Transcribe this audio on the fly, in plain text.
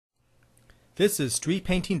This is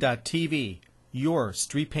StreetPainting.tv, your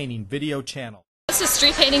street painting video channel. This is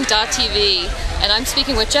StreetPainting.tv, and I'm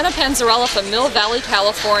speaking with Genna Panzarella from Mill Valley,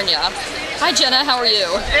 California. Hi Genna, how are you?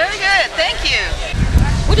 Very good, thank you.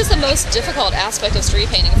 What is the most difficult aspect of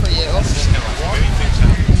street painting for you?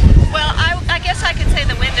 Well, I guess I could say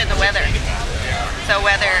the wind and the weather. So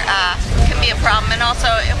weather can be a problem, and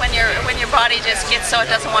also when your body just gets so it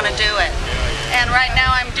doesn't want to do it. And right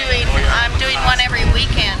now I'm doing one every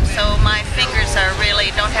weekend, so my fingers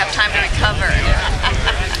don't have time to recover.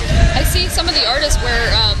 I see some of the artists wear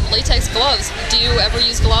latex gloves. Do you ever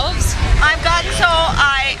use gloves? I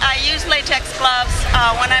use latex gloves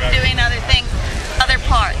when I'm doing other things, other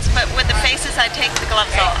parts, but with the faces I take the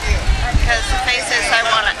gloves off, because the faces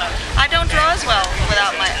I don't draw as well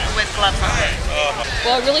with gloves on.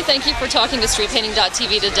 Well, I really thank you for talking to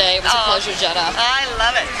StreetPainting.tv today. It was a pleasure, Genna. I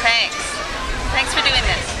love it. Thanks. Thanks for doing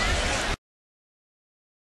this.